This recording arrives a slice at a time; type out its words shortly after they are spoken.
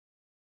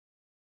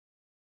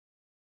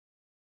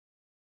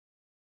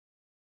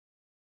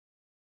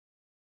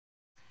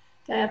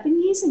Okay, I've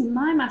been using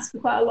MyMaths for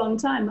quite a long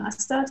time. I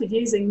started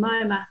using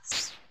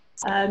MyMaths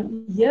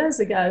years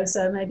ago,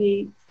 so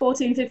maybe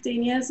 14,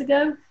 15 years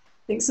ago.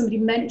 I think somebody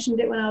mentioned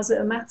it when I was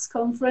at a maths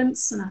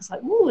conference, and I was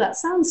like, "Oh, that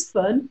sounds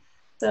fun."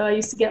 So I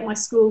used to get my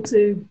school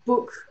to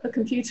book a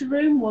computer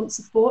room once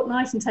a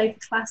fortnight and take a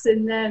class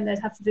in there, and they'd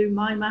have to do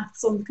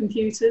MyMaths on the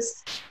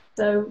computers.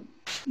 So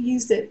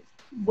used it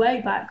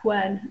way back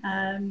when,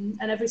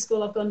 and every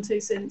school I've gone to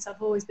since,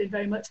 I've always been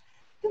very much,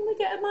 "Can we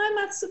get a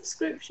MyMaths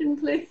subscription,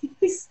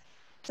 please?"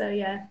 So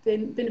yeah,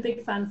 been a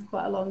big fan for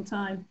quite a long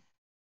time.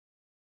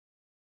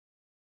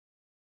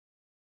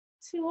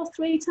 2 or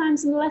 3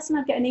 times in the lesson,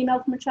 I'd get an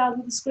email from a child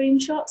with a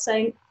screenshot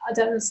saying, "I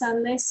don't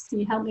understand this, can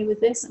you help me with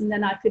this?" And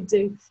then I could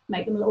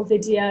make them a little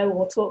video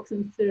or talk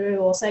them through,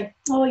 or say,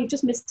 "Oh, you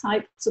just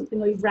mistyped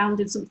something, or you've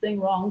rounded something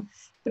wrong."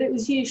 But it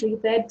was usually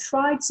they'd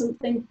tried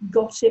something,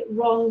 got it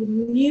wrong,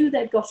 knew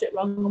they'd got it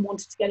wrong and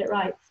wanted to get it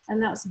right.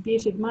 And that's the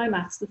beauty of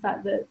MyMaths, the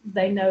fact that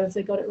they know if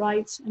they got it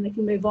right and they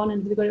can move on,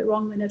 and if they got it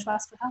wrong, they know to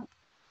ask for help.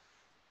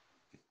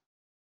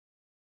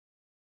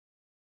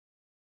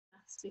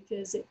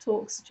 Because it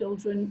talks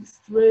children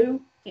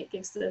through, it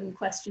gives them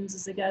questions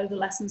as they go. The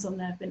lessons on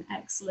there have been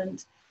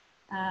excellent,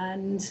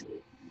 and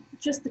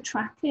just the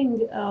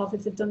tracking of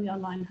if they've done the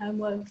online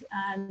homework,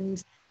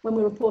 and when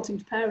we're reporting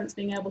to parents,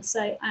 being able to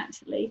say,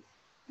 actually,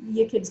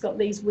 your kid's got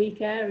these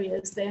weak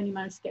areas, they only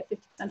managed to get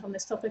 50% on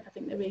this topic, I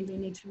think they really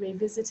need to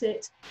revisit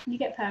it. And you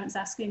get parents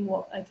asking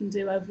what they can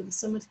do over the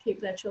summer to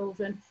keep their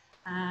children,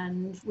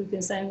 and we've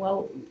been saying,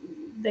 well,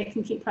 they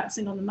can keep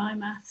practicing on the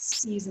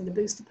MyMaths using the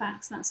booster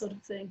packs, that sort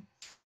of thing.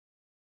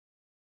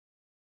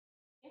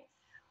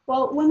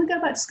 Well, when we go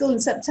back to school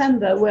in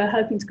September, we're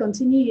hoping to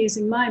continue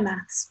using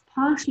MyMaths,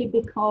 partially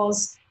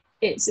because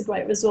it's a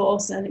great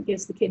resource and it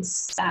gives the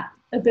kids that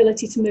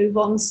ability to move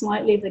on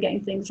slightly if they're getting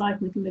things right,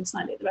 and they can move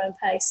slightly at their own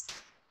pace.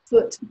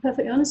 But to be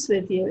perfectly honest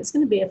with you, it's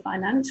going to be a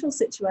financial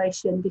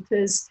situation,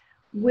 because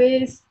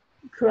with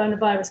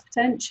coronavirus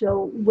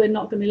potential, we're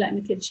not going to be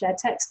letting the kids share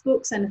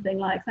textbooks, anything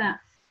like that.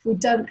 We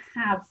don't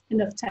have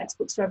enough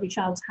textbooks for every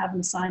child to have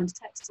an assigned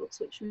textbooks,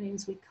 which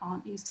means we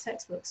can't use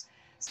textbooks.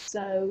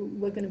 So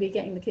we're going to be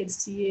getting the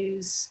kids to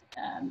use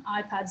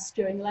iPads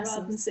during lessons,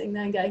 rather than sitting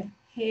there and going,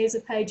 "Here's a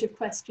page of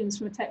questions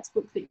from a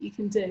textbook that you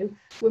can do."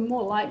 We're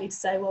more likely to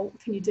say, "Well,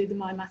 can you do the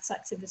MyMaths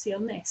activity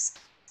on this?"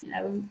 You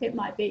know, it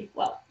might be,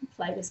 "Well,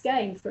 play this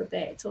game for a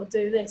bit or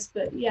do this."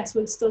 But yes,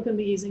 we're still going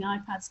to be using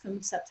iPads come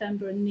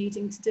September and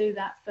needing to do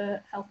that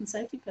for health and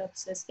safety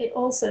purposes. It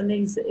also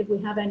means that if we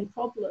have any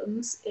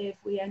problems, if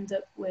we end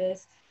up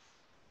with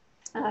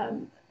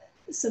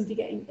somebody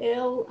getting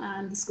ill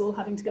and the school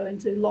having to go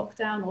into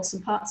lockdown, or some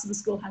parts of the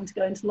school having to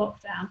go into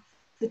lockdown,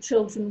 the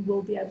children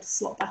will be able to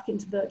slot back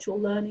into virtual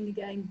learning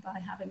again by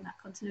having that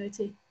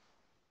continuity.